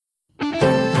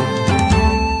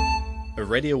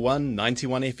Radio 1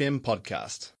 91 FM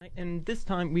podcast. And this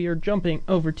time we are jumping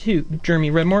over to Jeremy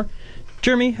Redmore.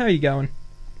 Jeremy, how are you going?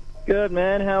 Good,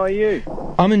 man. How are you?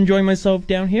 I'm enjoying myself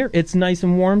down here. It's nice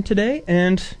and warm today,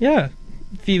 and yeah,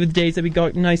 a few of the days that we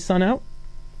got nice sun out.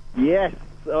 Yes.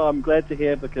 Oh, I'm glad to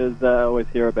hear because I always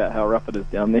hear about how rough it is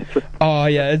down there. Oh,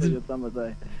 yeah.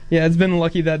 It's been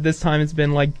lucky that this time it's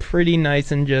been like pretty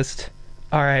nice and just,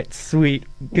 alright, sweet,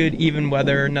 good even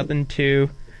weather, nothing too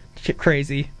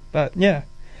crazy. But yeah.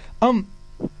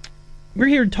 We're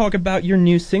here to talk about your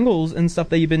new singles and stuff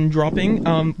that you've been dropping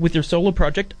with your solo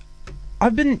project.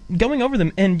 I've been going over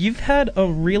them, and you've had a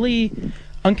really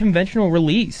unconventional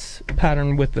release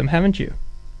pattern with them, haven't you?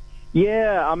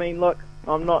 Yeah, I mean, look,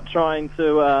 I'm not trying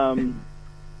to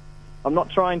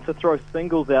throw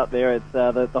singles out there. It's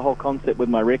the whole concept with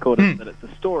my record is that it's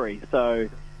a story. So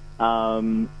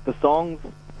the songs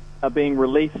are being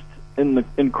released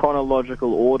in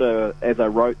chronological order as I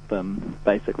wrote them,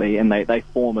 basically, and they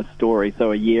form a story.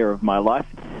 So a year of my life.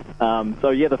 So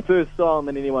yeah, the first song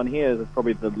that anyone hears is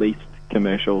probably the least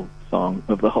commercial song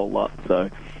of the whole lot. So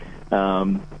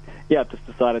yeah, I've just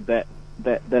decided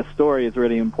that story is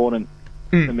really important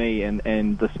to me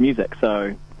and this music,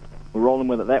 so we're rolling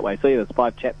with it that way. So yeah, there's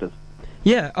 5 chapters.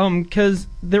 Yeah, because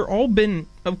they're all been,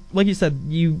 like you said,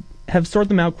 you have sorted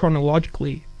them out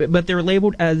chronologically, but they're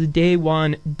labeled as Day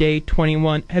 1, Day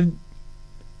 21.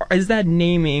 Is that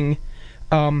naming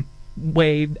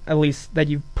way, at least, that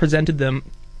you presented them,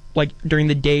 like, during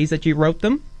the days that you wrote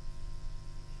them?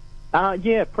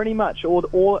 Yeah, pretty much.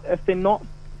 Or if they're not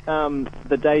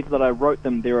the days that I wrote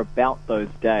them, they're about those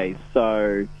days.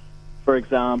 So, for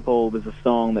example, there's a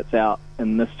song that's out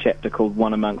in this chapter called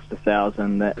One Amongst a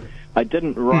Thousand that I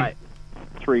didn't write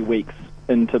 3 weeks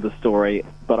into the story,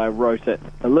 but I wrote it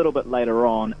a little bit later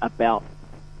on about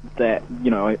that,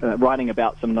 writing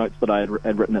about some notes that I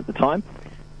had written at the time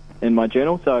in my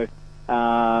journal. So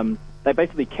they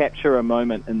basically capture a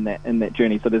moment in that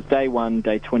journey. So there's Day 1,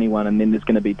 Day 21, and then there's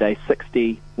going to be Day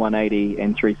 60, 180,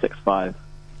 and 365.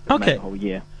 Okay. The whole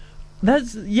year.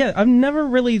 I've never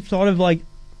really thought of, like,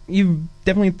 you've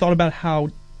definitely thought about how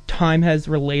time has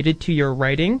related to your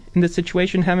writing in this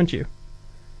situation, haven't you?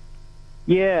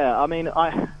 Yeah, I mean,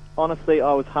 I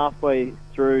was halfway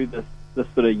through this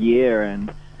sort of year,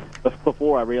 and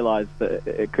before I realized that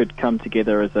it could come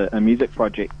together as a music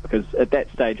project, because at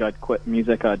that stage I'd quit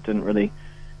music. I didn't really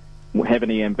have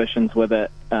any ambitions with it,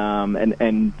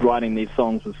 and writing these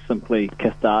songs was simply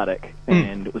cathartic,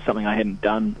 and it was something I hadn't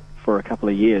done for a couple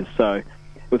of years. So it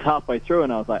was halfway through,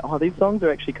 and I was like, oh, these songs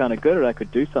are actually kind of good, and I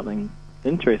could do something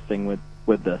interesting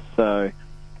with this. So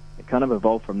it kind of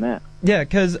evolved from that. Yeah,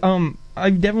 because I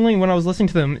definitely, when I was listening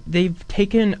to them, they've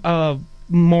taken a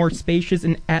more spacious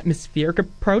and atmospheric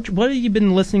approach. What have you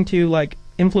been listening to, like,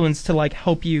 influence to, like,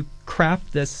 help you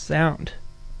craft this sound?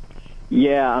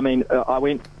 Yeah, I mean,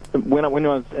 when I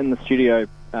was in the studio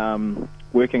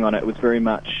working on it, it was very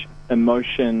much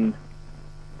emotion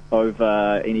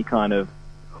over any kind of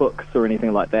hooks or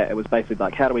anything like that. It was basically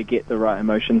like, how do we get the right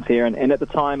emotions here? And at the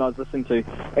time I listened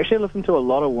to a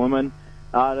lot of women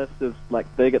artists. It was, like,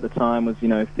 big at the time was,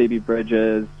 Phoebe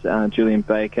Bridgers, Julian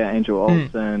Baker, Angel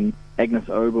Olsen, Agnes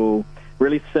Obel,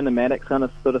 really cinematic kind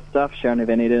of sort of stuff, Sharon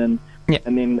Van Etten. Yeah.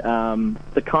 And then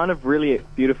the kind of really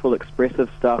beautiful, expressive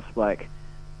stuff like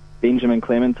Benjamin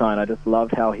Clementine. I just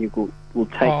loved how he will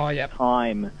take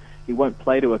time. He won't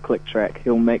play to a click track.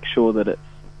 He'll make sure that it's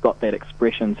got that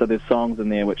expression. So there's songs in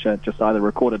there which are just either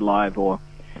recorded live or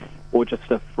just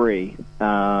for free.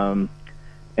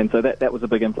 And so that was a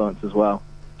big influence as well.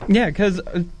 Yeah, because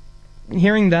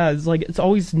hearing that is, like, it's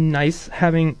always nice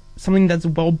having something that's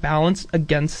well balanced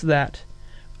against that,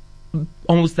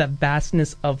 almost that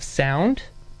vastness of sound,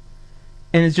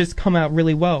 and it's just come out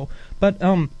really well. But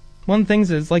one of the things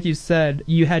is, like you said,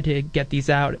 you had to get these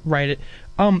out, write it.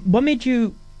 What made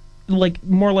you, like,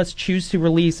 more or less choose to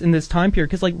release in this time period?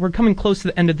 Because, like, we're coming close to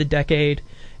the end of the decade,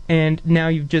 and now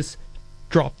you've just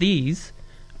dropped these.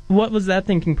 What was that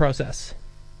thinking process?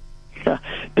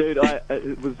 Dude,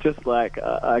 it was just like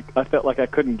I felt like I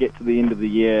couldn't get to the end of the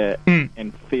year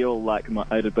and feel like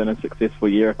it had been a successful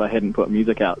year if I hadn't put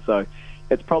music out. So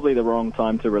it's probably the wrong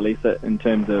time to release it in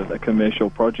terms of a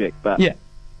commercial project. But yeah.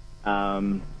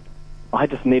 I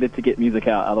just needed to get music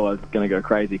out, otherwise I was going to go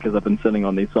crazy because I've been sitting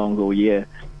on these songs all year.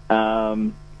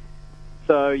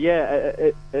 So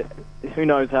yeah, who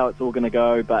knows how it's all going to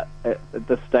go, but at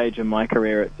this stage in my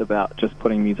career, it's about just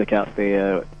putting music out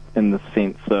there in the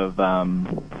sense of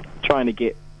trying to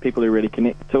get people who really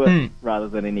connect to it rather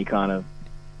than any kind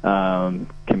of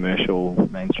commercial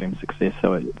mainstream success.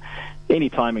 So any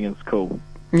timing is cool.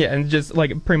 Yeah, and just,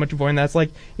 like, pretty much avoiding that. It's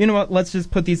like, you know what, let's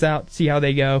just put these out, see how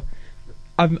they go.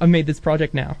 I've made this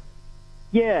project now.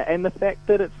 Yeah, and the fact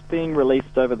that it's being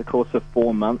released over the course of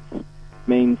 4 months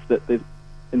means that there's,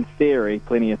 in theory,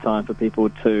 plenty of time for people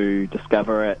to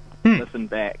discover it, listen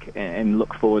back, and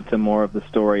look forward to more of the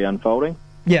story unfolding.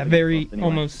 Yeah, very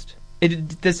almost.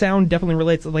 The sound definitely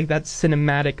relates to like that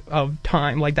cinematic of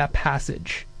time, like that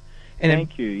passage. And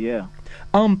Thank you. Yeah.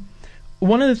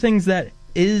 One of the things that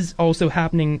is also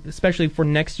happening, especially for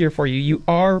next year for you, you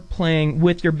are playing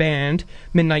with your band,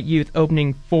 Midnight Youth,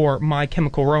 opening for My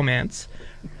Chemical Romance.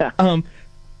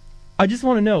 I just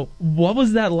want to know, what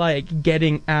was that like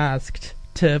getting asked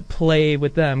to play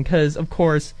with them? Because, of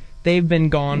course, they've been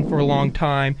gone for a long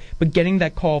time, but getting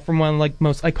that call from one of like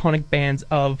most iconic bands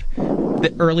of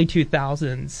the early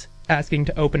 2000s asking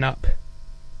to open up.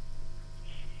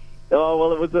 Oh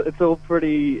well, it was all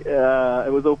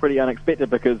pretty unexpected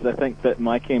because I think that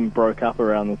My Chem broke up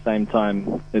around the same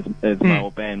time as my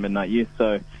old band Midnight Youth.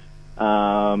 So,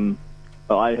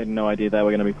 I had no idea they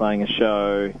were going to be playing a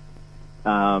show,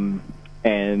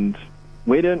 and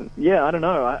we didn't. Yeah, I don't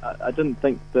know. I didn't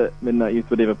think that Midnight Youth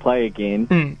would ever play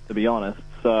again, to be honest.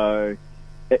 So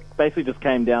it basically just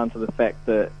came down to the fact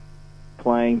that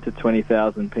playing to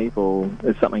 20,000 people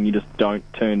is something you just don't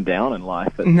turn down in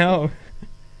life. No.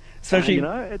 Especially,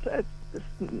 it's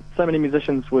so many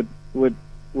musicians would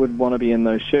want to be in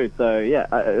those shoes. So yeah,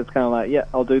 it's kind of like, yeah,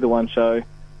 I'll do the one show.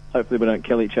 Hopefully we don't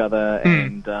kill each other,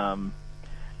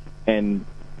 and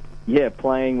yeah,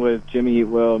 playing with Jimmy Eat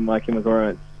World, My Chemical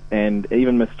Romance, and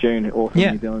even Miss June, awesome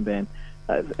New Zealand band.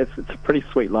 It's a pretty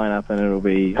sweet lineup, and it'll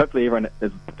be hopefully everyone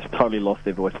has totally lost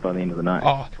their voice by the end of the night.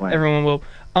 Oh, everyone will.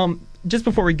 Just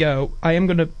before we go, I am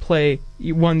going to play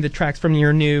one of the tracks from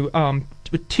your new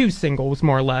 2 singles,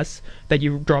 more or less, that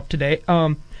you dropped today.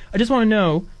 I just want to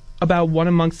know about One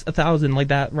Amongst 1,000, like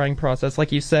that writing process.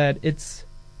 Like you said,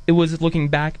 it was looking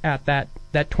back at that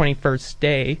 21st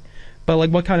day, but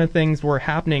like what kind of things were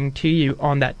happening to you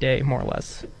on that day, more or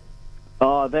less?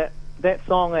 Oh, that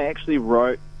song I actually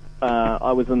wrote.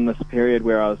 I was in this period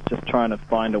where I was just trying to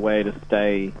find a way to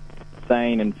stay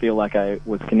sane and feel like I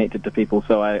was connected to people.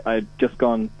 So I'd just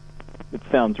gone. It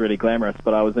sounds really glamorous,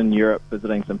 but I was in Europe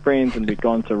visiting some friends, and we'd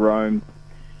gone to Rome,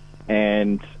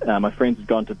 and my friends had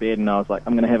gone to bed, and I was like,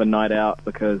 I'm going to have a night out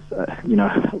because,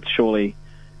 surely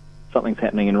something's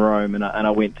happening in Rome, and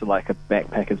I went to like a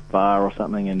backpackers bar or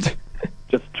something, and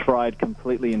just tried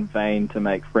completely in vain to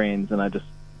make friends, and I just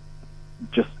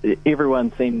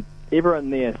everyone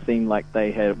there seemed like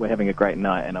they were having a great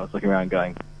night, and I was looking around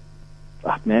going,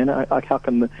 fuck, man, how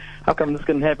come this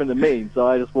couldn't happen to me? So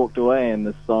I just walked away, and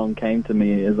this song came to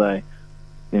me as I,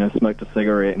 smoked a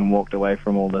cigarette and walked away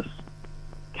from all this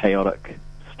chaotic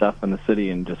stuff in the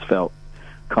city, and just felt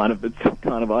kind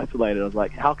of isolated. I was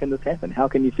like, how can this happen? How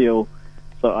can you feel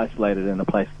so isolated in a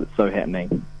place that's so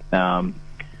happening?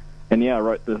 And yeah, I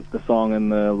wrote the song in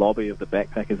the lobby of the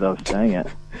backpackers I was staying at.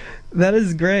 That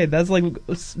is great. That's like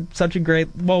such a great,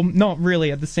 well, not really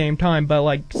at the same time, but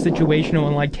like situational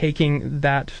and like taking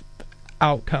that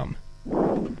outcome.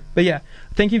 But yeah,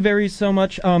 thank you very so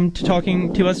much to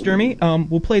talking to us, Jeremy.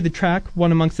 We'll play the track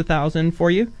One Amongst 1,000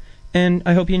 for you, and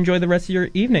I hope you enjoy the rest of your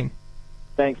evening.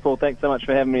 Thanks, Paul. Thanks so much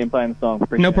for having me and playing the song.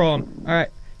 Appreciate No problem. All right,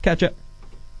 catch up.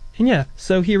 And yeah,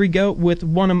 so here we go with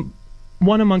One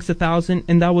Amongst 1,000,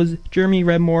 and that was Jeremy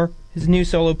Redmore, his new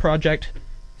solo project.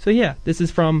 So yeah, this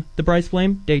is from The Bryce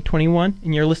Flame, Day 21,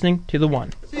 and you're listening to The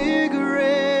One.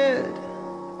 Cigarette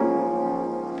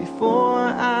before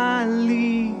I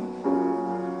leave.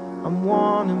 I'm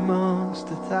one amongst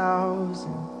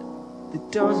 1,000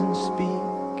 that doesn't speak.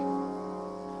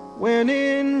 When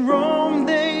in Rome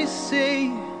they say,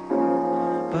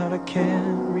 but I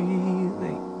can't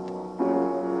relate.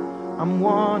 I'm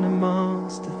one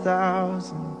amongst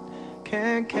 1,000,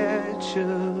 can't catch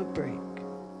a break.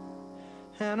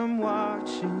 And I'm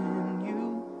watching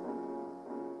you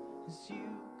as you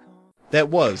come. That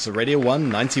was a Radio 1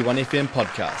 91 FM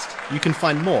podcast. You can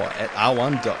find more at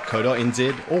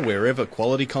r1.co.nz or wherever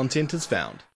quality content is found.